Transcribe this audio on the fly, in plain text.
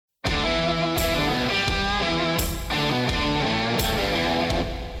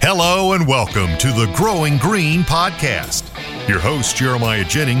Hello and welcome to the Growing Green podcast. Your host, Jeremiah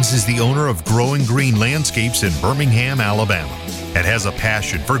Jennings, is the owner of Growing Green Landscapes in Birmingham, Alabama, and has a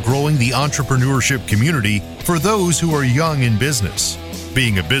passion for growing the entrepreneurship community for those who are young in business.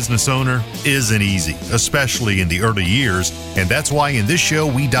 Being a business owner isn't easy, especially in the early years, and that's why in this show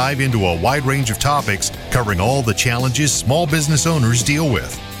we dive into a wide range of topics covering all the challenges small business owners deal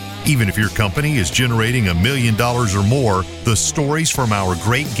with. Even if your company is generating $1 million or more, the stories from our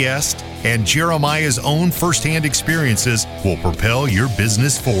great guest and Jeremiah's own firsthand experiences will propel your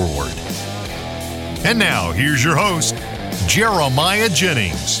business forward. And now, here's your host, Jeremiah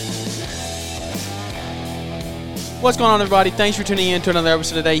Jennings. What's going on, everybody? Thanks for tuning in to another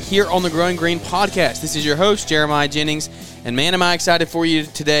episode today here on the Growing Green podcast. This is your host, Jeremiah Jennings, and man, am I excited for you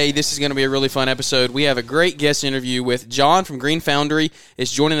today. This is going to be a really fun episode. We have a great guest interview with John from Green Foundry.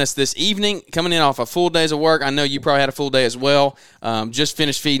 Is joining us this evening, coming in off a full days of work. I know you probably had a full day as well. Just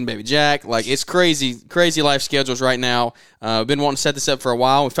finished feeding baby Jack. Like, it's crazy life schedules right now. Been wanting to set this up for a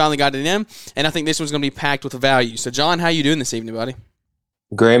while. We finally got it in, and I think this one's going to be packed with value. So, John, how you doing this evening, buddy?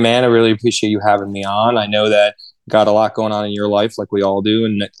 Great, man. I really appreciate you having me on. I know that got a lot going on in your life, like we all do,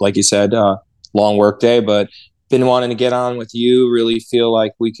 and like you said, long work day, but been wanting to get on with you. Really feel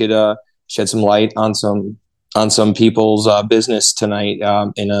like we could shed some light on some people's business tonight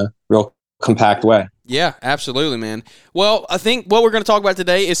in a real compact way. Yeah, absolutely, man. Well, I think what we're going to talk about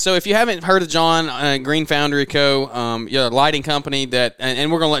today is, so if you haven't heard of John, Green Foundry Co., a lighting company that,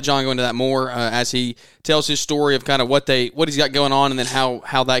 and we're going to let John go into that more as he tells his story of kind of what he's got going on, and then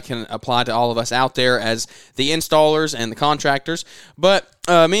how that can apply to all of us out there as the installers and the contractors. But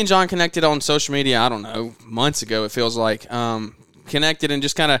me and John connected on social media, I don't know, months ago, it feels like, connected and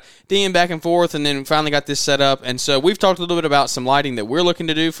just kind of DM back and forth, and then finally got this set up. And so we've talked a little bit about some lighting that we're looking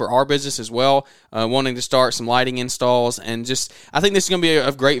to do for our business as well, wanting to start some lighting installs, and just I think this is going to be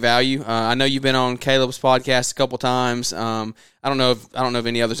of great value. I know you've been on Caleb's podcast a couple times. I don't know of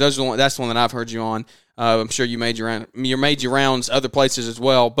any others. That's the one that I've heard you on. I'm sure you made your rounds other places as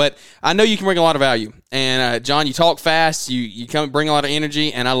well, but I know you can bring a lot of value. And John, you talk fast, you come bring a lot of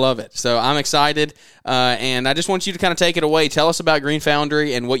energy, and I love it. So I'm excited, and I just want you to kind of take it away. Tell us about Green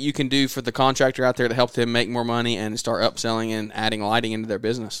Foundry and what you can do for the contractor out there to help them make more money and start upselling and adding lighting into their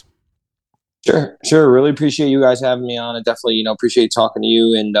business. Sure. Really appreciate you guys having me on. I definitely, appreciate talking to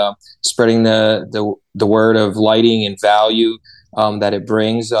you and spreading the word of lighting and value that it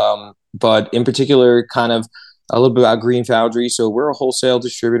brings. But in particular, kind of a little bit about Green Foundry. So we're a wholesale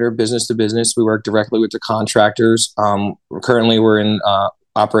distributor, business to business. We work directly with the contractors. Currently, we're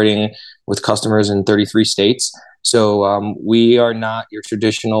operating with customers in 33 states. So we are not your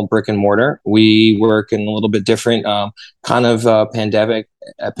traditional brick and mortar. We work in a little bit different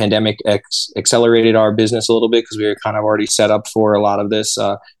pandemic accelerated our business a little bit because we were kind of already set up for a lot of this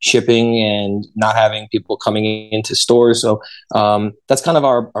shipping and not having people coming into stores. So that's kind of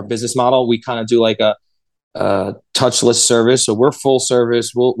our business model. We kind of do like a touchless service. So we're full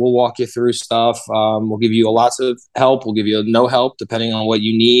service. We'll walk you through stuff. We'll give you lots of help. We'll give you no help depending on what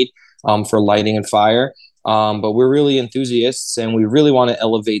you need for lighting and fire. But we're really enthusiasts, and we really want to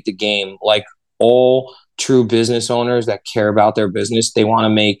elevate the game. Like all true business owners that care about their business, they want to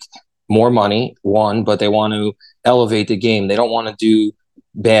make more money, but they want to elevate the game. They don't want to do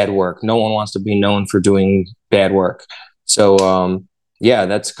bad work. No one wants to be known for doing bad work. So,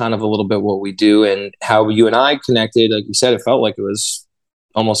 that's kind of a little bit what we do, and how you and I connected. Like you said, it felt like it was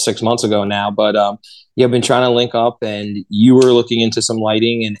almost 6 months ago now, but I've been trying to link up, and you were looking into some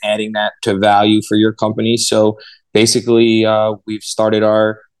lighting and adding that to value for your company. So basically, we've started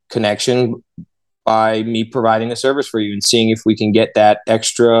our connection by me providing a service for you and seeing if we can get that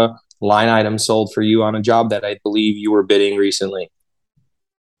extra line item sold for you on a job that I believe you were bidding recently.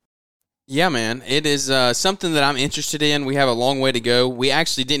 Yeah, man, it is something that I'm interested in. We have a long way to go. We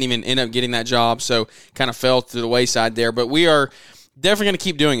actually didn't even end up getting that job, so kind of fell to the wayside there, but we are definitely going to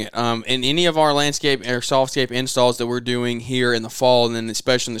keep doing it. In any of our landscape or softscape installs that we're doing here in the fall, and then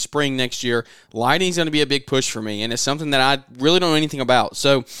especially in the spring next year, lighting is going to be a big push for me, and it's something that I really don't know anything about.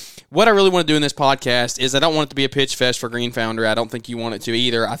 So what I really want to do in this podcast is I don't want it to be a pitch fest for Green Foundry. I don't think you want it to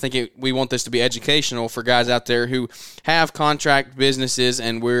either. I think we want this to be educational for guys out there who have contract businesses,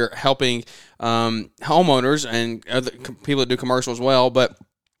 and we're helping homeowners and other people that do commercial as well, but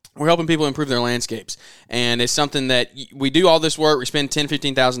we're helping people improve their landscapes. And it's something that we do all this work. We spend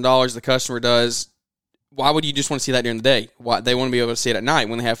 $10,000, $15,000. The customer does why would you just want to see that during the day? Why they want to be able to see it at night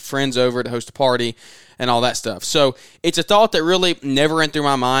when they have friends over to host a party and all that stuff. So it's a thought that really never went through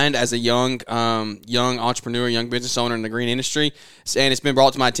my mind as a young entrepreneur, young business owner in the green industry, and it's been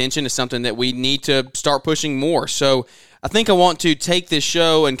brought to my attention as something that we need to start pushing more. So I think I want to take this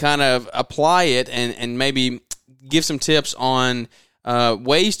show and kind of apply it and maybe give some tips on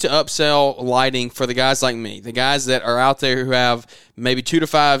ways to upsell lighting for the guys like me, the guys that are out there who have maybe 2 to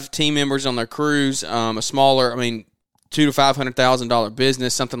 5 team members on their crews, a smaller, $200,000 to $500,000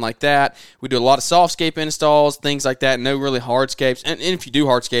 business, something like that. We do a lot of softscape installs, things like that. No really hardscapes, and if you do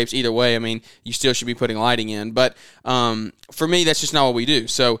hardscapes, either way, you still should be putting lighting in. But for me, that's just not what we do.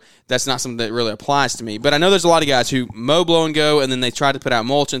 So that's not something that really applies to me. But I know there's a lot of guys who mow, blow, and go, and then they try to put out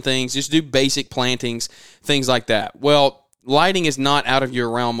mulch and things, just do basic plantings, things like that. Well, lighting is not out of your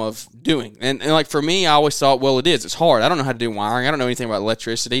realm of doing. And like for me, I always thought, well, it is. It's hard. I don't know how to do wiring. I don't know anything about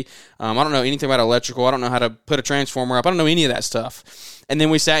electricity. I don't know anything about electrical. I don't know how to put a transformer up. I don't know any of that stuff. And then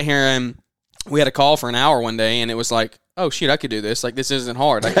we sat here and we had a call for an hour one day, and it was like, oh, shoot, I could do this. Like, this isn't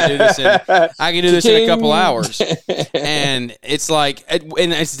hard. I can do this in a couple hours. And it's like,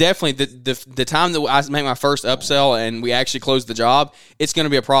 and it's definitely the time that I make my first upsell and we actually close the job, it's going to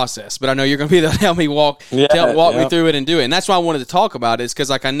be a process. But I know you're going to be able to help me walk me through it and do it. And that's why I wanted to talk about it, is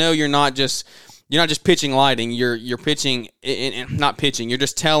because, like, I know you're not just pitching lighting. You're pitching, not pitching. You're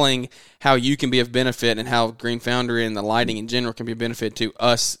just telling how you can be of benefit and how Green Foundry and the lighting in general can be a benefit to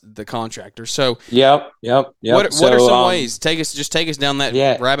us, the contractor. So, yep. What are some ways? Take us down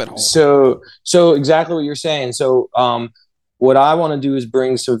that rabbit hole. So exactly what you're saying. So, what I want to do is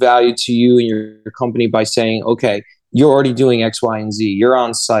bring some value to you and your company by saying, okay, you're already doing X, Y, and Z. You're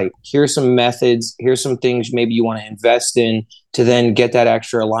on site. Here's some methods. Here's some things maybe you want to invest in to then get that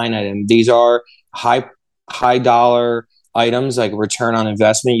extra line item. These are high dollar items, like return on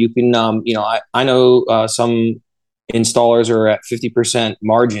investment. You can, I know some installers are at 50%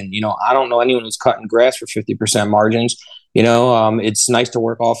 margin. I don't know anyone who's cutting grass for 50% margins. It's nice to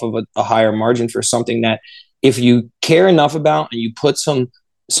work off of a higher margin for something that if you care enough about and you put some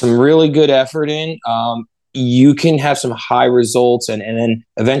really good effort in, you can have some high results and then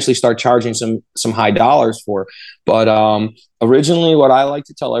eventually start charging some high dollars for. But originally what I like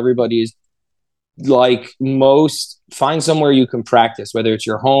to tell everybody is, like most, find somewhere you can practice, whether it's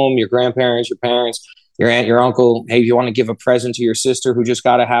your home, your grandparents, your parents, your aunt, your uncle. Hey, if you want to give a present to your sister who just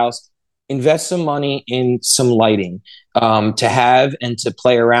got a house, invest some money in some lighting to have and to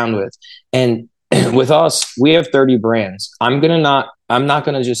play around with. And with us, we have 30 brands. I'm not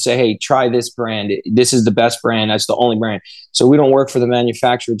going to just say, hey, try this brand. This is the best brand. That's the only brand. So we don't work for the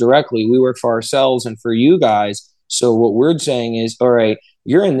manufacturer directly. We work for ourselves and for you guys. So what we're saying is, all right,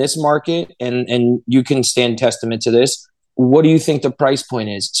 you're in this market and you can stand testament to this. What do you think the price point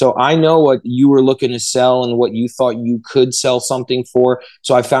is? So I know what you were looking to sell and what you thought you could sell something for.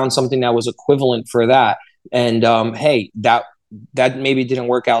 So I found something that was equivalent for that. And hey, that maybe didn't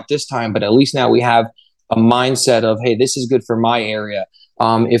work out this time, but at least now we have a mindset of, hey, this is good for my area.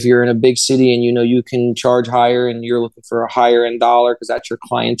 If you're in a big city and you can charge higher and you're looking for a higher end dollar because that's your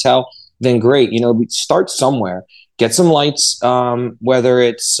clientele, then great. Start somewhere. Get some lights, whether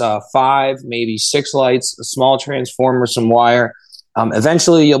it's 5, maybe 6 lights, a small transformer, some wire.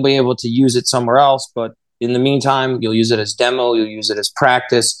 Eventually, you'll be able to use it somewhere else. But in the meantime, you'll use it as demo. You'll use it as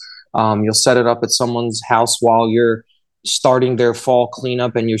practice. You'll set it up at someone's house while you're starting their fall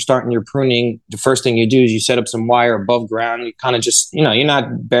cleanup and you're starting your pruning. The first thing you do is you set up some wire above ground. You kind of just, you're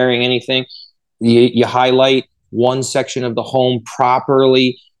not burying anything. You highlight one section of the home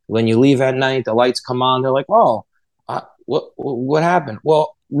properly. When you leave at night, the lights come on. They're like, oh, what happened?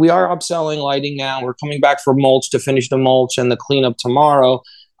 Well, we are upselling lighting now. We're coming back for mulch to finish the mulch and the cleanup tomorrow.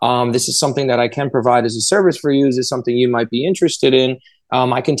 This is something that I can provide as a service for you. Is this something you might be interested in?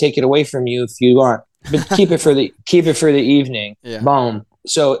 I can take it away from you if you want, but keep it for the evening. Yeah. Boom.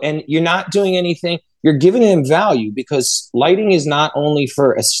 So, and you're not doing anything. You're giving them value because lighting is not only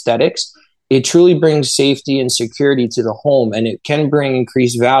for aesthetics. It truly brings safety and security to the home, and it can bring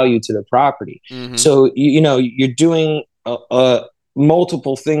increased value to the property. Mm-hmm. So, you're doing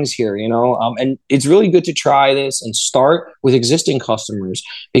multiple things here, and it's really good to try this and start with existing customers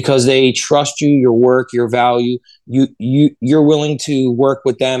because they trust you, your work, your value. You're willing to work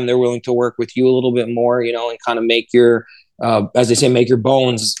with them. They're willing to work with you a little bit more, and kind of make your, as they say, make your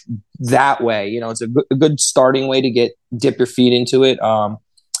bones that way. It's a good starting way to dip your feet into it.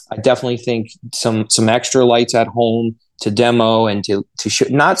 I definitely think some extra lights at home to demo and to show,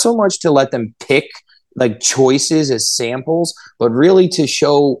 not so much to let them pick like choices as samples, but really to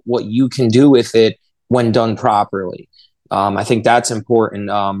show what you can do with it when done properly. I think that's important,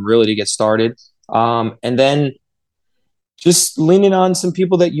 really, to get started. And then just leaning on some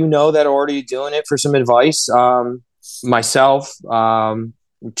people that that are already doing it for some advice. Myself,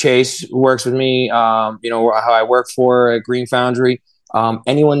 Chase works with me. How I work for at Green Foundry.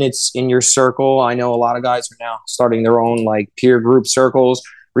 Anyone that's in your circle, I know a lot of guys are now starting their own like peer group circles.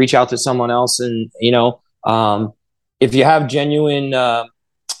 Reach out to someone else, and if you have genuine.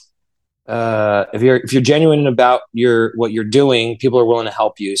 If you're genuine about what you're doing, people are willing to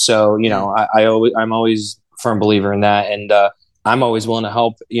help you. So I'm always a firm believer in that, and I'm always willing to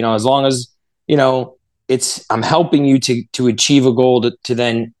help. As long as I'm helping you to achieve a goal to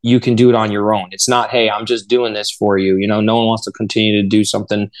then you can do it on your own. It's not, hey, I'm just doing this for you. No one wants to continue to do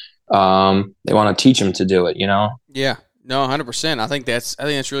something. They want to teach them to do it. Yeah, no, 100%. I think that's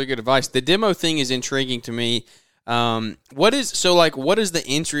really good advice. The demo thing is intriguing to me. What is the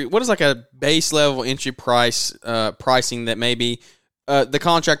entry? What is like a base level entry price pricing that maybe the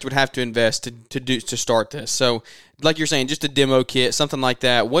contractor would have to invest to start this? So, like you're saying, just a demo kit, something like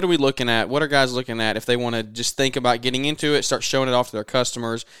that. What are we looking at? What are guys looking at if they want to just think about getting into it, start showing it off to their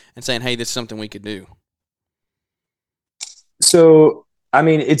customers, and saying, "Hey, this is something we could do." So, I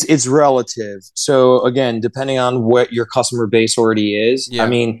mean, it's relative. So again, depending on what your customer base already is, yeah. I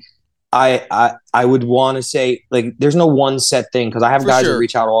mean. I would want to say, like, there's no one set thing, because I have guys that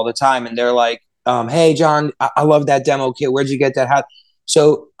reach out all the time and they're like, hey, John, I love that demo kit. Where'd you get that?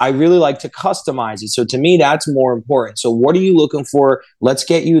 So I really like to customize it. So to me, that's more important. So what are you looking for? Let's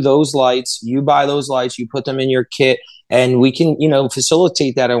get you those lights. You buy those lights, you put them in your kit, and we can,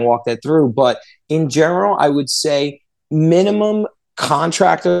 facilitate that and walk that through. But in general, I would say minimum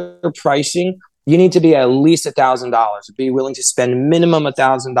contractor pricing, you need to be at least $1,000. Be willing to spend minimum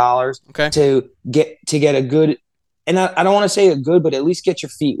 $1,000 to get a good, and I don't want to say a good, but at least get your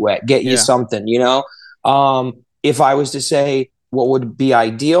feet wet, get you something. If I was to say what would be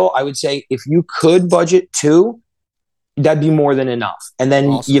ideal, I would say if you could budget $2,000, that'd be more than enough. And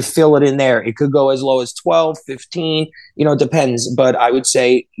then you fill it in there. It could go as low as 12, 15, it depends. But I would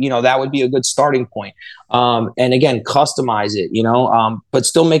say, that would be a good starting point. And again, customize it, but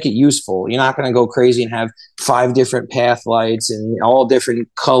still make it useful. You're not going to go crazy and have 5 different path lights and all different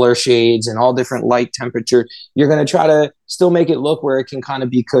color shades and all different light temperature. You're going to try to still make it look where it can kind of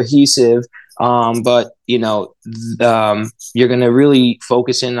be cohesive. But you're going to really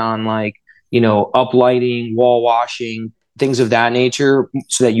focus in on like, uplighting, wall washing, things of that nature,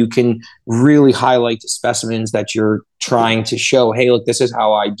 so that you can really highlight the specimens that you're trying to show. Hey, look, this is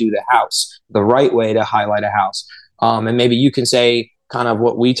how I do the house, the right way to highlight a house. And maybe you can say kind of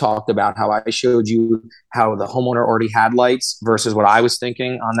what we talked about, how I showed you how the homeowner already had lights versus what I was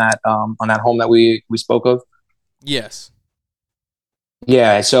thinking on that home that we spoke of. Yes.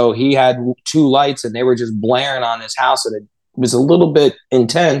 Yeah. So he had 2 lights and they were just blaring on his house, and it was a little bit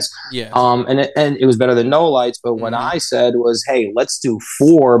intense. Yes. And it was better than no lights. But what I said was, hey, let's do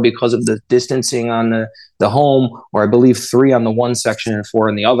 4 because of the distancing on the home, or I believe 3 on the one section and 4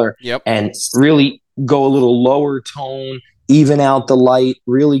 on the other. Yep. And really go a little lower tone, even out the light,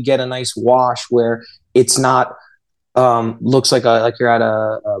 really get a nice wash where it's not looks like you're at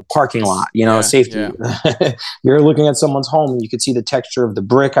a parking lot, safety. Yeah. You're looking at someone's home and you could see the texture of the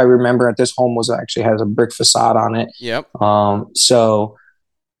brick. I remember at this home has a brick facade on it. Yep. So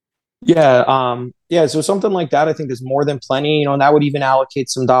something like that, I think, is more than plenty, and that would even allocate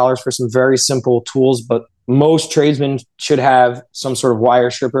some dollars for some very simple tools, but most tradesmen should have some sort of wire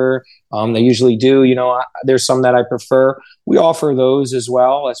stripper. They usually do. There's some that I prefer. We offer those as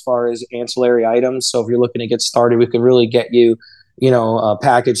well as far as ancillary items. So if you're looking to get started, we could really get you, a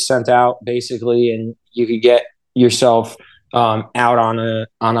package sent out basically, and you could get yourself out on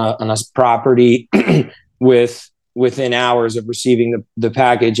a property within hours of receiving the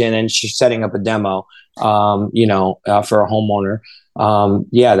package, and then setting up a demo, for a homeowner.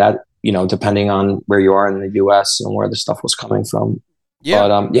 Depending on where you are in the U.S. and where the stuff was coming from. Yeah.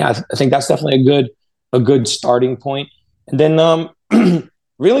 But I think that's definitely a good starting point. And then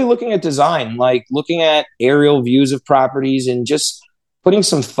really looking at design, like looking at aerial views of properties and just putting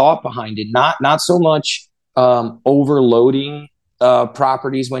some thought behind it. Not so much overloading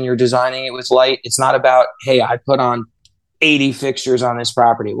properties when you're designing it with light. It's not about, hey, I put on 80 fixtures on this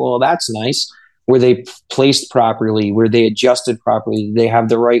property. Well, that's nice. Were they placed properly? Were they adjusted properly? Did they have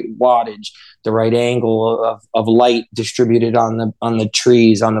the right wattage, the right angle of light distributed on the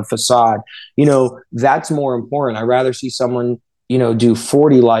trees, on the facade? That's more important. I'd rather see someone, do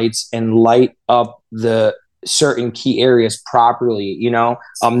 40 lights and light up the certain key areas properly,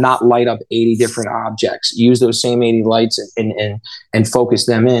 not light up 80 different objects. Use those same 80 lights and focus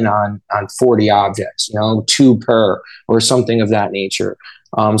them in on 40 objects, 2 per, or something of that nature.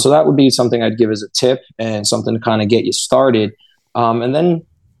 So that would be something I'd give as a tip and something to kind of get you started. And then,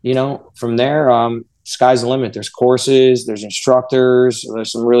 from there, sky's the limit. There's courses, there's instructors,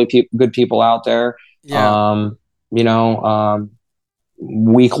 there's some really good people out there. Yeah.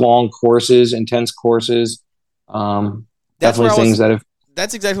 Week-long courses, intense courses. Definitely things that have.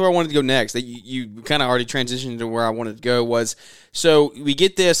 That's exactly where I wanted to go next. That you kind of already transitioned to where I wanted to go was, so we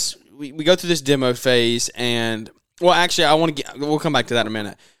get this, we go through this demo phase, and well, actually, we'll come back to that in a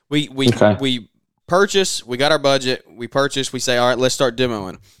minute. We purchase, we got our budget, we purchase, we say, all right, let's start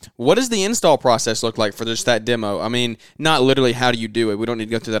demoing. What does the install process look like for just that demo? I mean, not literally how do you do it? We don't need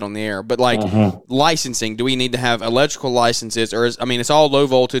to go through that on the air, but licensing, do we need to have electrical licenses? Or it's all low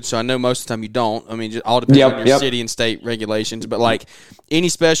voltage, so I know most of the time you don't. I mean, it all depends on your city and state regulations, but like any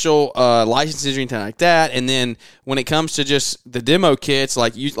special licenses or anything like that. And then when it comes to just the demo kits,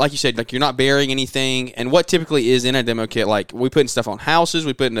 like you said, like you're not burying anything. And what typically is in a demo kit? Like we putting stuff on houses,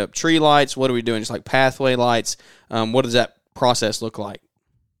 we putting up tree lights. What are we doing? Just like pathway lights. What does that process look like?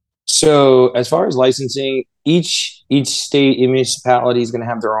 So as far as licensing, each state and municipality is going to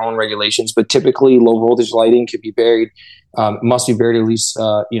have their own regulations, but typically low voltage lighting could be buried, must be buried at least,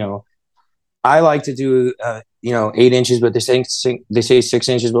 I like to do, 8 inches, but they say 6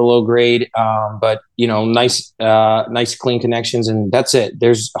 inches below grade. But nice clean connections, and that's it.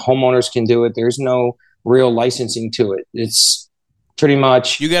 There's homeowners can do it. There's no real licensing to it. It's pretty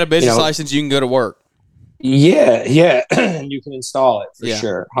much, you got a business license, you can go to work. Yeah. You can install it for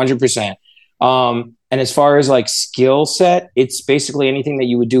sure. 100%. And as far as like skill set, it's basically anything that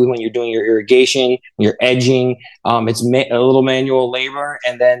you would do when you're doing your irrigation, your edging. It's a little manual labor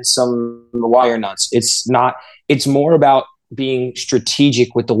and then some wire nuts. It's more about being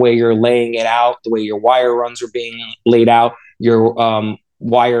strategic with the way you're laying it out, the way your wire runs are being laid out, your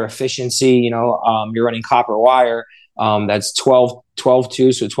wire efficiency. You're running copper wire. That's 12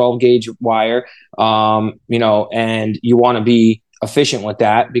 2, so 12 gauge wire, and you want to be efficient with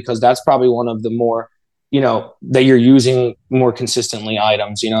that because that's probably one of the more, that you're using more consistently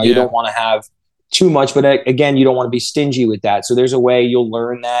items. You don't want to have too much, but again, you don't want to be stingy with that. So there's a way you'll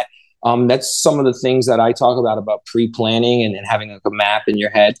learn that. That's some of the things that I talk about pre-planning and having like a map in your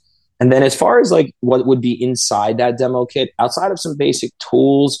head. And then as far as like what would be inside that demo kit, outside of some basic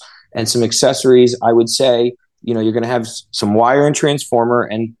tools and some accessories, I would say, you're going to have some wire and transformer.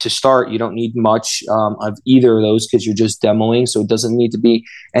 And to start, you don't need much of either of those because you're just demoing. So it doesn't need to be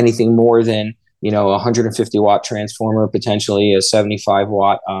anything more than, a 150 watt transformer, potentially a 75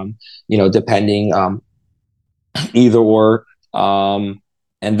 watt, depending, either or. And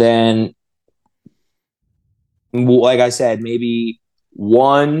then, like I said, maybe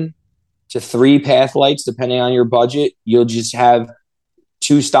 1 to 3 path lights, depending on your budget. You'll just have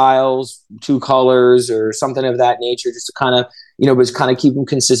 2 styles, 2 colors, or something of that nature, just to kind of, but kind of keep them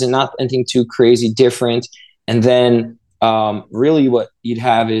consistent, not anything too crazy different. And then really what you'd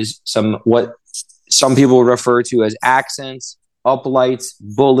have is what some people refer to as accents, up lights,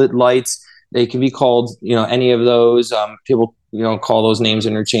 bullet lights. They can be called, any of those. People, call those names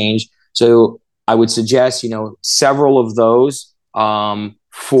interchange. So I would suggest, several of those, 4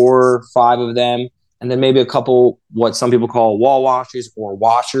 or 5 of them. And then maybe a couple, what some people call wall washers or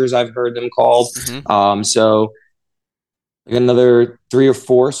washers, I've heard them called. Mm-hmm. So another 3 or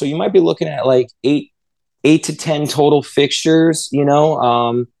 4. So you might be looking at like 8 to 10 total fixtures,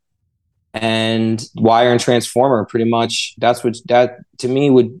 and wire and transformer. Pretty much that to me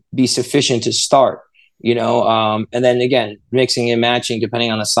would be sufficient to start, and then again, mixing and matching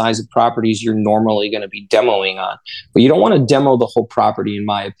depending on the size of properties you're normally going to be demoing on. But you don't want to demo the whole property, in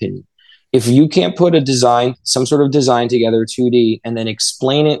my opinion. If you can't put some sort of design together, 2D, and then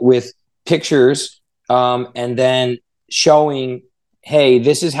explain it with pictures, and then showing, hey,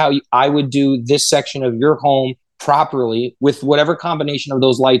 this is how I would do this section of your home properly with whatever combination of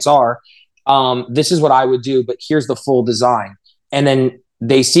those lights are. This is what I would do, but here's the full design. And then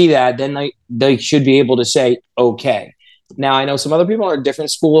they see that, then they should be able to say, okay. Now, I know some other people are a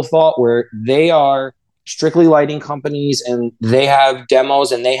different school of thought where they are strictly lighting companies and they have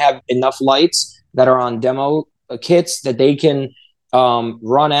demos and they have enough lights that are on demo kits that they can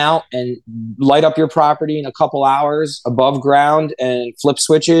run out and light up your property in a couple hours above ground and flip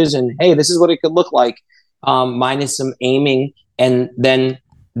switches. And hey, this is what it could look like, minus some aiming. And then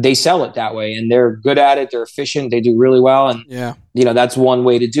they sell it that way and they're good at it. They're efficient. They do really well. And, that's one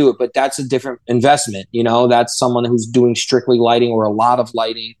way to do it, but that's a different investment. That's someone who's doing strictly lighting or a lot of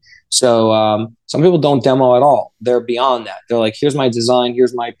lighting. So some people don't demo at all. They're beyond that. They're like, here's my design.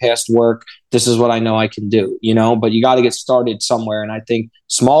 Here's my past work. This is what I know I can do, but you got to get started somewhere. And I think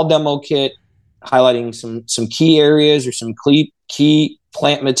small demo kit, highlighting some key areas or some key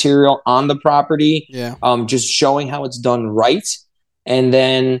plant material on the property. Yeah. Just showing how it's done right. And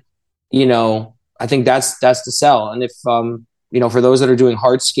then, I think that's the sell. And if, for those that are doing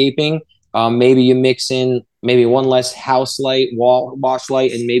hardscaping, maybe you mix in maybe one less house light, wash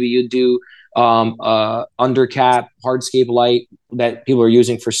light, and maybe you do undercap hardscape light that people are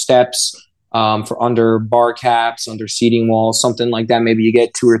using for steps, for under bar caps, under seating walls, something like that. Maybe you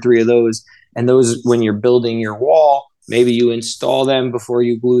get 2 or 3 of those. And those, when you're building your wall, maybe you install them before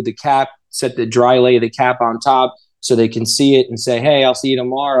you glue the cap, lay the cap on top so they can see it and say, hey, I'll see you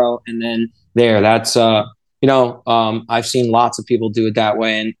tomorrow. And then that's, I've seen lots of people do it that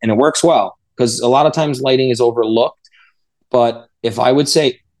way, and it works well, because a lot of times lighting is overlooked. But if I would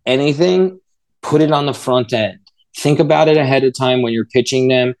say anything, put it on the front end. Think about it ahead of time when you're pitching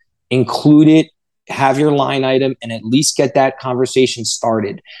them, include it, have your line item, and at least get that conversation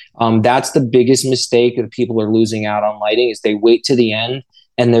started. That's the biggest mistake that people are losing out on lighting, is they wait to the end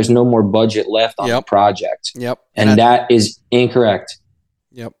and there's no more budget left on the project. Yep. And that is incorrect.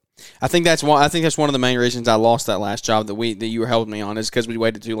 Yep. I think that's one of the main reasons I lost that last job that you were helping me on, is because we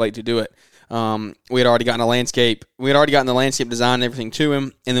waited too late to do it. We had already gotten the landscape design and everything to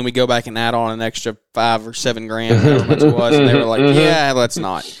him, and then we go back and add on an extra $5,000 or $7,000, however much it was, and they were like, yeah, let's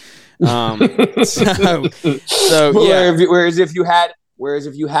not. Whereas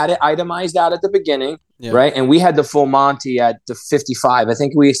if you had it itemized out at the beginning, right? And we had the full Monty at the 55. I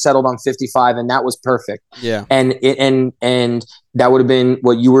think we settled on 55, and that was perfect. Yeah. And that would have been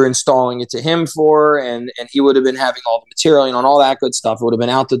what you were installing it to him for, and he would have been having all the material, and all that good stuff. It would have been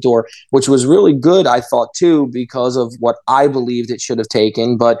out the door, which was really good, I thought, too, because of what I believed it should have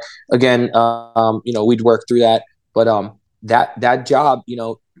taken. But again, we'd work through that. But that job,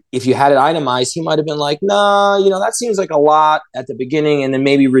 if you had it itemized, he might have been like, nah, that seems like a lot at the beginning, and then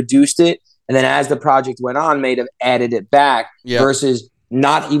maybe reduced it. And then as the project went on, may have added it back versus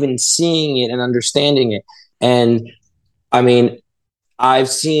not even seeing it and understanding it. And I mean, I've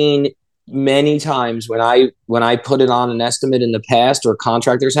seen many times when I put it on an estimate in the past, or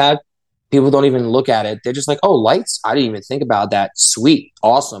contractors have, people don't even look at it. They're just like, oh, lights? I didn't even think about that. Sweet.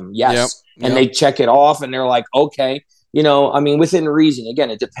 Awesome. Yes. Yep. And they check it off and they're like, okay. Within reason. Again,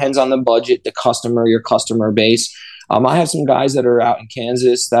 it depends on the budget, the customer, your customer base. I have some guys that are out in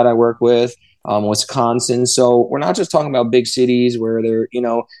Kansas that I work with, Wisconsin. So we're not just talking about big cities where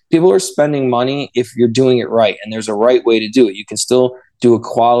people are spending money if you're doing it right. And there's a right way to do it. You can still do a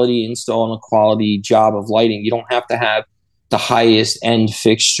quality install and a quality job of lighting. You don't have to have the highest end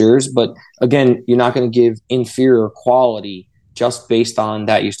fixtures. But again, you're not going to give inferior quality just based on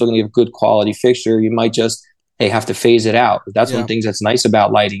that. You're still going to give a good quality fixture. You might just have to phase it out. But that's one of the things that's nice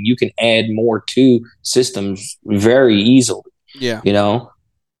about lighting. You can add more to systems very easily. Yeah.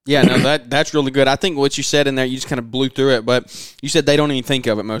 Yeah, no, that's really good. I think what you said in there, you just kind of blew through it, but you said they don't even think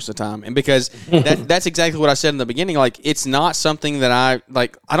of it most of the time. And because that's exactly what I said in the beginning. Like, it's not something that I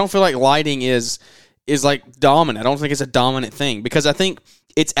don't feel like lighting is like dominant. I don't think it's a dominant thing, because I think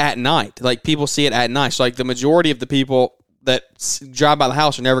it's at night. Like, people see it at night. So like the majority of the people that drive by the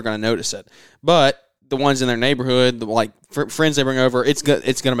house are never going to notice it. But the ones in their neighborhood, friends they bring over, it's going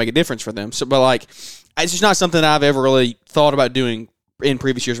to make a difference for them. So, but like, it's just not something that I've ever really thought about doing in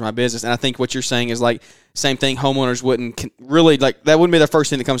previous years of my business. And I think what you're saying is like same thing. Homeowners wouldn't really that wouldn't be the first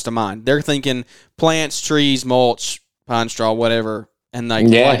thing that comes to mind. They're thinking plants, trees, mulch, pine straw, whatever, and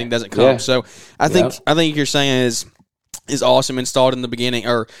lighting doesn't come. So I think you're saying is awesome. Installed in the beginning,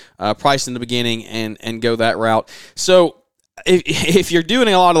 or priced in the beginning, and go that route. So if you're doing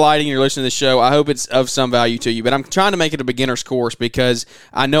a lot of lighting and you're listening to the show, I hope it's of some value to you. But I'm trying to make it a beginner's course, because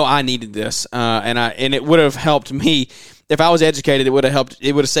I know I needed this, and it would have helped me. If I was educated, it would have helped.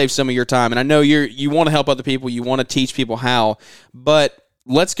 It would have saved some of your time. And I know you want to help other people. You want to teach people how. But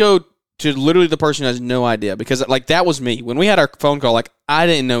let's go to literally the person who has no idea, because that was me when we had our phone call. I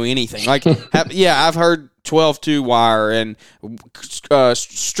didn't know anything. I've heard 12-2 wire and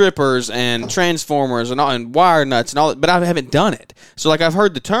strippers and transformers and wire nuts and all that, but I haven't done it. So I've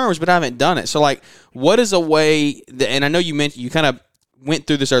heard the terms, but I haven't done it. So what is a way and I know you mentioned, you kind of went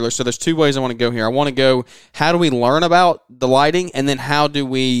through this earlier. So there's 2 ways I want to go here. I want to go, how do we learn about the lighting? And then how do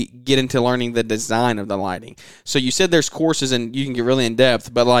we get into learning the design of the lighting? So you said there's courses and you can get really in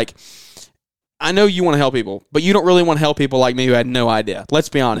depth, but I know you want to help people, but you don't really want to help people like me who had no idea. Let's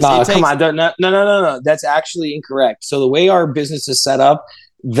be honest. Come on. No. That's actually incorrect. So the way our business is set up,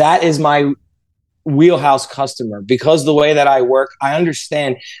 that is my wheelhouse customer, because the way that I work, I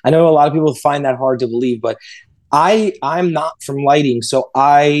understand. I know a lot of people find that hard to believe, but I'm not from lighting. So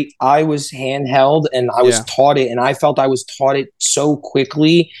I was handheld and I was taught it, and I felt I was taught it so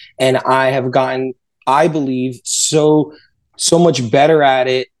quickly. And I have gotten, I believe, so so much better at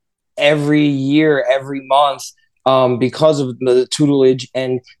it every year, every month, because of the tutelage,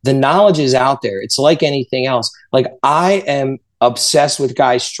 and the knowledge is out there. It's like anything else. Like, I am obsessed with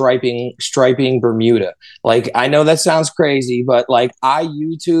guys striping Bermuda. Like, I know that sounds crazy, but like, I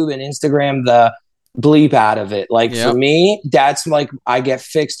YouTube and Instagram the bleep out of it. Like, for me, that's like, I get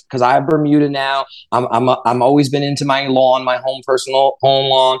fixed because I have Bermuda now. I'm always been into my lawn, my personal home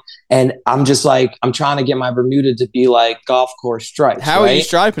lawn, and I'm just like, I'm trying to get my Bermuda to be like golf course stripes. How are you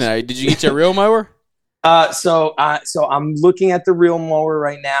striping it? Did you get your real mower? So I'm looking at the real mower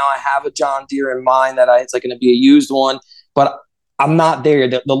right now. I have a John Deere in mind that it's like going to be a used one, but I'm not there.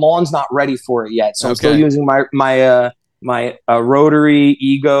 The lawn's not ready for it yet. So I'm still using my rotary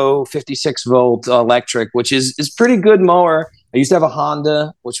Ego 56 volt electric, which is pretty good mower. I used to have a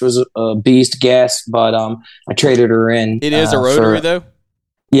Honda, which was a beast gas, but I traded her in. It is a rotary though?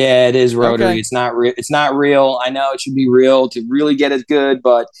 Yeah, it is rotary. Okay. It's not real. It's not real. I know it should be real to really get it good,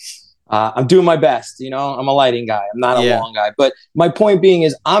 but I'm doing my best. You know, I'm a lighting guy. I'm not a lawn guy. But my point being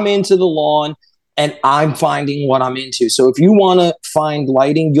is, I'm into the lawn and I'm finding what I'm into. So if you want to find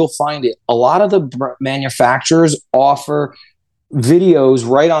lighting, you'll find it. A lot of the manufacturers offer videos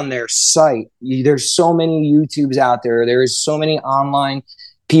right on their site. There's so many YouTubes out there. There's so many online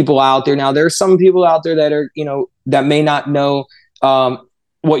people out there. Now, there's some people out there that are, that may not know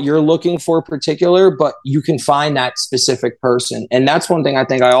what you're looking for particular, but you can find that specific person. And that's one thing I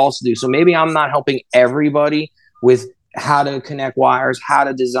think I also do. So maybe I'm not helping everybody with how to connect wires, how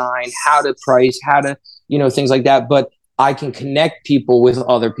to design, how to price, how to, things like that. But I can connect people with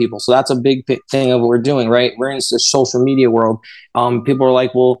other people. So that's a big thing of what we're doing, right? We're in the social media world. People are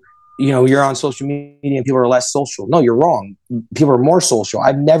like, well, you're on social media and people are less social. No, you're wrong. People are more social.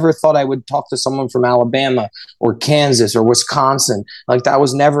 I've never thought I would talk to someone from Alabama or Kansas or Wisconsin. Like, that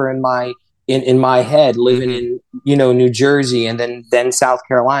was never in my head, living in, New Jersey and then South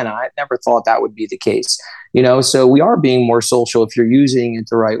Carolina. I never thought that would be the case, so we are being more social if you're using it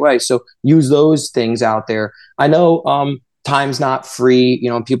the right way. So use those things out there. I know, time's not free,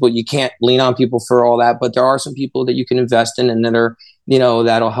 people, you can't lean on people for all that, but there are some people that you can invest in and that are,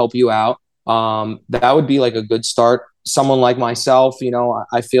 that'll help you out. That would be like a good start. Someone like myself,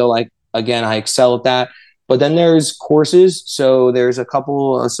 I feel like, again, I excel at that. But then there's courses. So there's a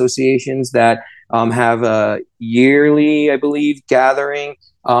couple associations that have a yearly, I believe, gathering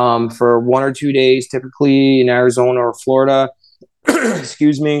for 1 or 2 days, typically in Arizona or Florida.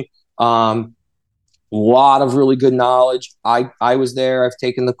 Excuse me. A lot of really good knowledge. I was there. I've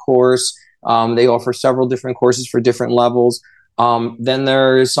taken the course. They offer several different courses for different levels. Then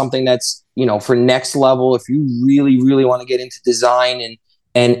there's something that's, for next level, if you really, really want to get into design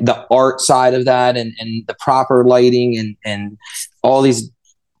and the art side of that and the proper lighting and all these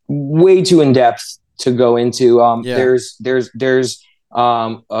way too in depth to go into. There's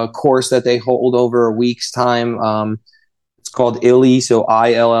a course that they hold over a week's time. It's called ILLI, so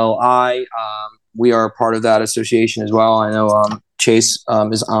ILLI. We are a part of that association as well. I know Chase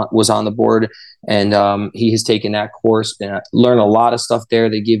was on the board, and he has taken that course and learned a lot of stuff there.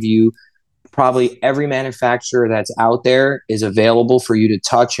 They give you probably every manufacturer that's out there is available for you to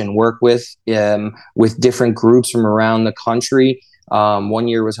touch and work with different groups from around the country. 1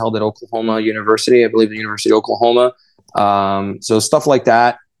 year was held at Oklahoma University, I believe, the University of Oklahoma. So stuff like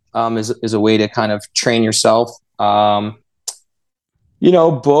that is a way to kind of train yourself.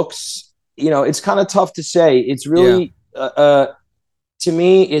 Books, it's kind of tough to say. It's really, to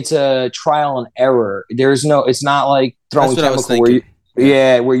me, it's a trial and error. It's not like throwing chemical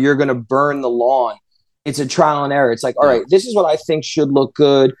where you're going to burn the lawn. It's a trial and error. It's like, all right, this is what I think should look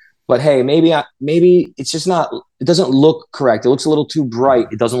good, but hey, maybe it's just not, it doesn't look correct. It looks a little too bright.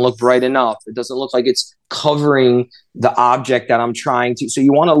 It doesn't look bright enough. It doesn't look like it's covering the object that I'm trying to. So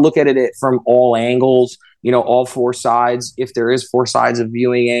you want to look at it from all angles, all four sides. If there is 4 sides of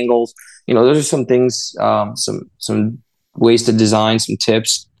viewing angles, those are some things, some ways to design, some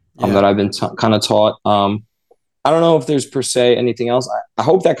tips that I've been kind of taught. I don't know if there's per se anything else. I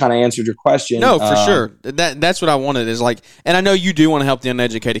hope that kind of answered your question. No, for sure. That's what I wanted is like, and I know you do want to help the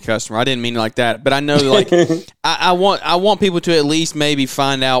uneducated customer. I didn't mean it like that, but I know like I want people to at least maybe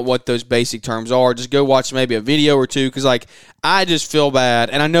find out what those basic terms are. Just go watch maybe a video or two, because like I just feel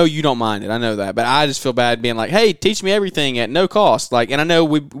bad, and I know you don't mind it. I know that, but I just feel bad being like, hey, teach me everything at no cost. Like, and I know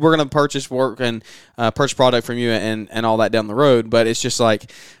we're gonna purchase work and purchase product from you and all that down the road, but it's just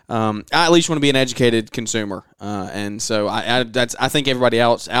like I at least want to be an educated consumer, and so I think everybody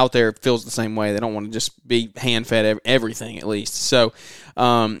else out there feels the same way. They don't want to just be hand fed everything at least. So,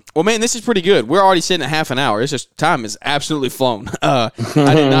 well, man, this is pretty good. We're already sitting at half an hour. It's just time is absolutely flown. I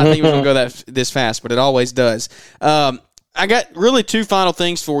did not think it was going to go this fast, but it always does. I got really two final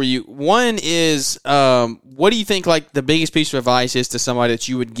things for you. One is, what do you think like the biggest piece of advice is to somebody that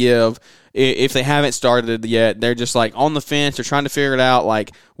you would give if they haven't started yet? They're just like on the fence. They're trying to figure it out.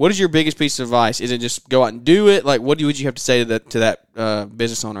 Like, what is your biggest piece of advice? Is it just go out and do it? Like, what would you have to say to that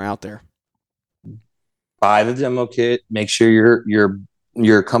business owner out there? Buy the demo kit. Make sure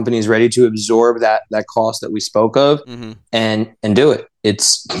your company is ready to absorb that cost that we spoke of, and do it.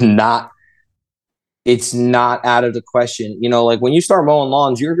 It's not out of the question. Like when you start mowing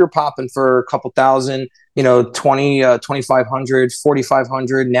lawns, you're popping for a couple thousand, 2,500,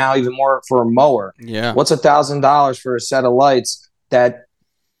 4,500, now even more for a mower. Yeah. What's $1,000 for a set of lights that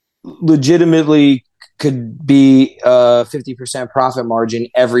legitimately could be a 50% profit margin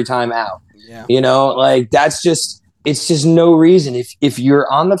every time out? Yeah. Like it's just no reason. If you're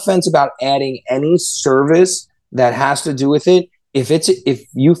on the fence about adding any service that has to do with it, if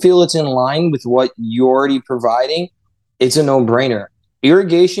you feel it's in line with what you're already providing, it's a no-brainer.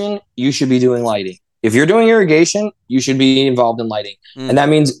 Irrigation, you should be doing lighting. If you're doing irrigation, you should be involved in lighting. And that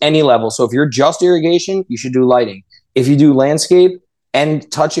means any level. So if you're just irrigation, you should do lighting. If you do landscape and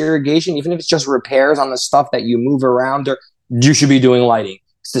touch irrigation, even if it's just repairs on the stuff that you move around, you should be doing lighting.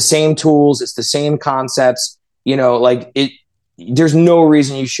 It's the same tools. It's the same concepts. There's no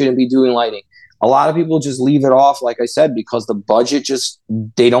reason you shouldn't be doing lighting. A lot of people just leave it off, like I said, because the budget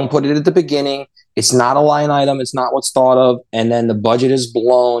they don't put it at the beginning. It's not a line item. It's not what's thought of. And then the budget is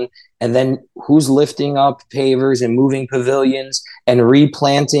blown. And then who's lifting up pavers and moving pavilions and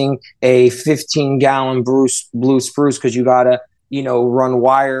replanting a 15-gallon blue spruce because you got to, run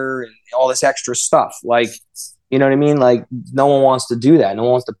wire and all this extra stuff. Like, you know what I mean? Like, no one wants to do that. No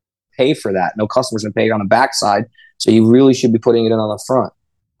one wants to pay for that. No customer's going to pay it on the backside. So you really should be putting it in on the front.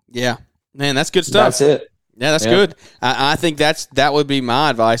 Yeah. Man, that's good stuff. That's it. Yeah, that's good. I think that would be my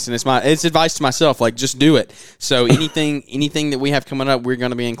advice, and it's advice to myself. Like, just do it. So anything that we have coming up, we're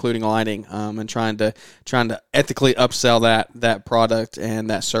going to be including lighting, and trying to ethically upsell that product and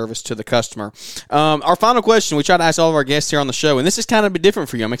that service to the customer. Our final question, we try to ask all of our guests here on the show, and this is kind of different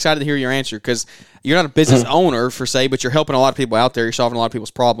for you. I'm excited to hear your answer because you're not a business owner per se, but you're helping a lot of people out there. You're solving a lot of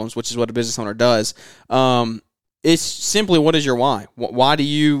people's problems, which is what a business owner does. It's simply, what is your why? Why do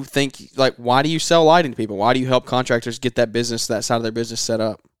you sell lighting to people? Why do you help contractors get that side of their business set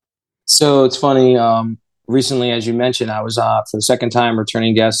up? So it's funny. Recently, as you mentioned, I was for the second time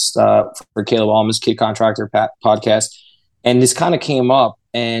returning guest for Caleb Alma's Kid Contractor podcast. And this kind of came up,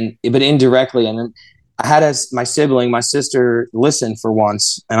 but indirectly. And then I had my sister, listen for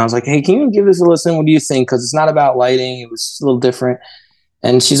once. And I was like, hey, can you give this a listen? What do you think? Because it's not about lighting. It was a little different.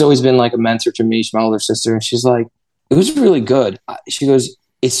 And she's always been like a mentor to me. She's my older sister. And she's like, it was really good. She goes,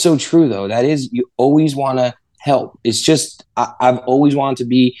 it's so true, though. That is, you always want to help. It's just, I've always wanted to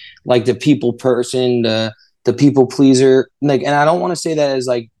be like the people person, the people pleaser. Like, and I don't want to say that as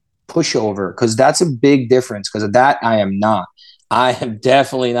like pushover, because that's a big difference. Because of that, I am not. I am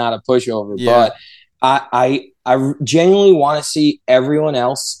definitely not a pushover. Yeah. But I genuinely want to see everyone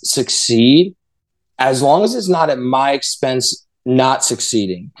else succeed, as long as it's not at my expense. Not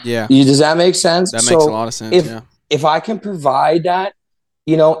succeeding. Yeah. Does that make sense? That makes a lot of sense. If I can provide that,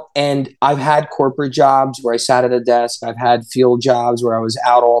 and I've had corporate jobs where I sat at a desk. I've had field jobs where I was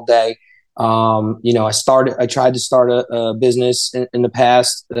out all day. I tried to start a business in the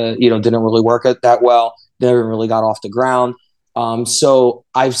past. Didn't really work that well. Never really got off the ground. So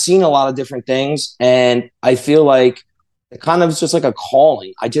I've seen a lot of different things, and I feel like it kind of is just like a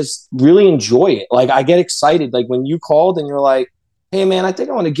calling. I just really enjoy it. Like, I get excited. Like when you called and you're like, hey man, I think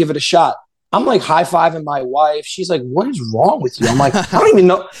I want to give it a shot. I'm like high-fiving my wife. She's like, what is wrong with you? I'm like, I don't even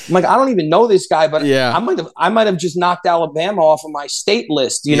know. I'm like, I don't even know this guy, but yeah. I might have just knocked Alabama off of my state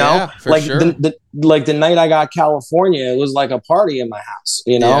list, like sure. the night I got California, it was like a party in my house,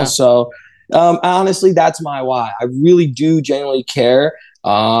 Yeah. So honestly, that's my why. I really do genuinely care.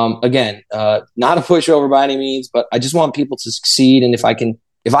 Again, not a pushover by any means, but I just want people to succeed. And if I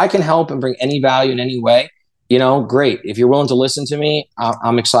can help and bring any value in any way, great. If you're willing to listen to me,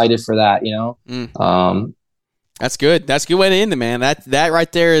 I'm excited for that, That's good. That's a good way to end it, man. That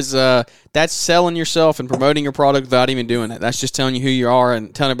right there is that's selling yourself and promoting your product without even doing it. That's just telling you who you are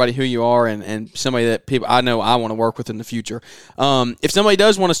and telling everybody who you are and somebody that people I know I want to work with in the future. If somebody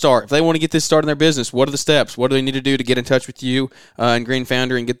does want to start, if they want to get this started in their business, what are the steps? What do they need to do to get in touch with you and Green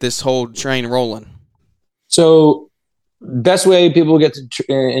Foundry and get this whole train rolling? So best way people get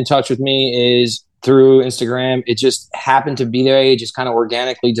in touch with me is through Instagram. It just happened to be there. It just kind of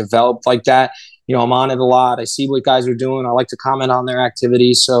organically developed like that. I'm on it a lot. I see what guys are doing. I like to comment on their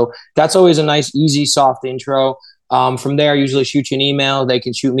activities. So that's always a nice, easy, soft intro. From there, I usually shoot you an email. They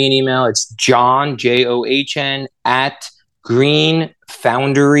can shoot me an email. It's John, John,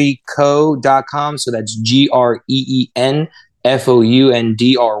 greenfoundryco.com. So that's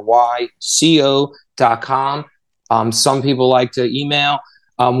greenfoundryco.com. Some people like to email.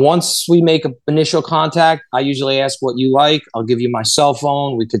 Once we make an initial contact, I usually ask what you like. I'll give you my cell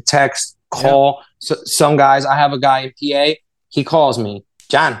phone. We could text, call. Yeah. So, some guys, I have a guy in PA. He calls me,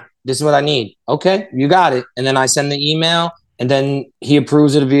 John, this is what I need. Okay, you got it. And then I send the email, and then he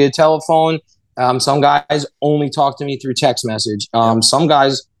approves it via telephone. Some guys only talk to me through text message. Some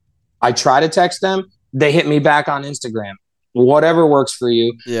guys, I try to text them. They hit me back on Instagram. Whatever works for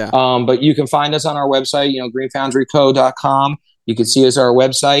you. Yeah. But you can find us on our website, greenfoundryco.com. You can see us on our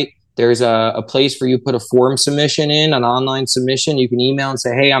website. There's a place for you to put a form submission in, an online submission. You can email and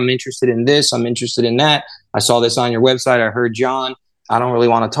say, hey, I'm interested in this. I'm interested in that. I saw this on your website. I heard John. I don't really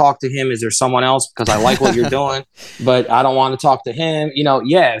want to talk to him. Is there someone else? Because I like what you're doing, but I don't want to talk to him.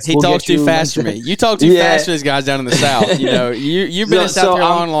 Yes. He talks too fast for me. You talk too fast for these guys down in the South. You've been in South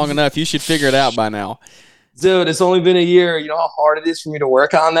Carolina long enough. You should figure it out by now. Dude, it's only been a year. You know how hard it is for me to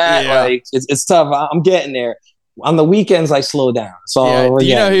work on that? Yeah. Like, it's tough. I'm getting there. On the weekends, I slow down. So Do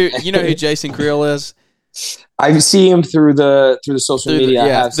you know who Jason Creel is? I see him through the social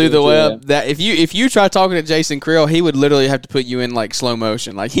media. Through the web. That if you try talking to Jason Creel, he would literally have to put you in like slow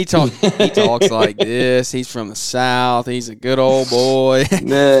motion. Like he talks like this. He's from the South. He's a good old boy.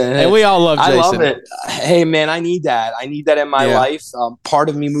 And we all love Jason. I love it. Hey man, I need that. I need that in my life. Part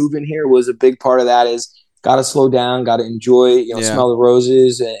of me moving here was a big part of that is got to slow down, got to enjoy, smell the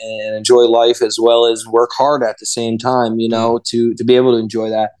roses and enjoy life as well as work hard at the same time, to be able to enjoy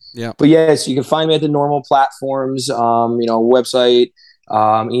that. Yeah. But yes, you can find me at the normal platforms, website,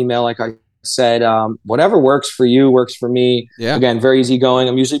 email, like I said, whatever works for you works for me. Yeah. Again, very easygoing.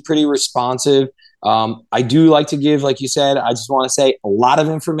 I'm usually pretty responsive. I do like to give, like you said, I just want to say a lot of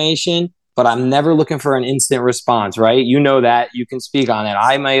information, but I'm never looking for an instant response, right? You know that. You can speak on it.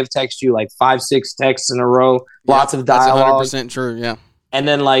 I may have texted you like 5-6 texts in a row, lots of dialogue. That's 100% true, yeah. And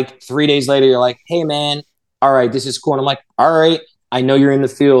then like 3 days later, you're like, hey, man, all right, this is cool. And I'm like, all right, I know you're in the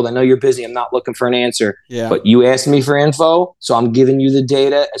field. I know you're busy. I'm not looking for an answer. Yeah. But you asked me for info, so I'm giving you the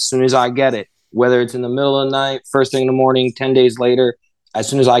data as soon as I get it. Whether it's in the middle of the night, first thing in the morning, 10 days later, as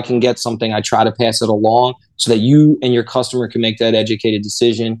soon as I can get something, I try to pass it along so that you and your customer can make that educated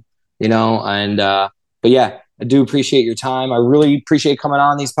decision. But yeah, I do appreciate your time. I really appreciate coming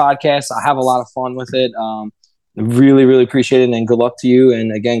on these podcasts. I have a lot of fun with it. Really, really appreciate it. And good luck to you.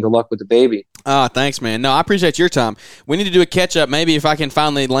 And again, good luck with the baby. Thanks, man. No, I appreciate your time. We need to do a catch up. Maybe if I can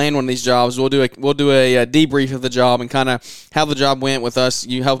finally land one of these jobs, we'll do a debrief of the job and kind of how the job went with us.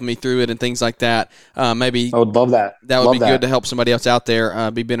 You helping me through it and things like that. Maybe I would love that. That would be good to help somebody else out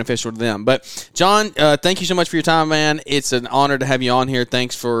there, be beneficial to them. But John, thank you so much for your time, man. It's an honor to have you on here.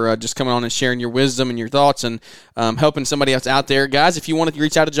 Thanks for just coming on and sharing your wisdom and your thoughts and helping somebody else out there. Guys, if you wanted to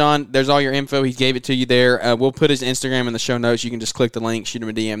reach out to John, there's all your info. He gave it to you there. We'll put his Instagram in the show notes. You can just click the link, shoot him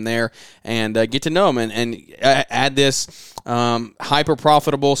a DM there, and get to know him and add this hyper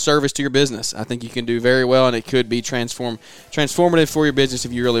profitable service to your business. I think you can do very well, and it could be transformative for your business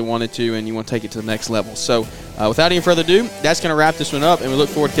if you really wanted to and you want to take it to the next level. So without any further ado, that's going to wrap this one up, and we look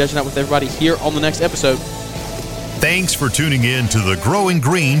forward to catching up with everybody here on the next episode. Thanks for tuning in to the Growing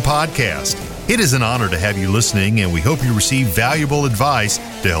Green podcast. It is an honor to have you listening, and we hope you receive valuable advice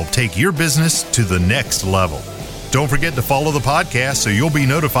to help take your business to the next level. Don't forget to follow the podcast so you'll be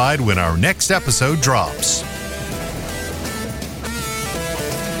notified when our next episode drops.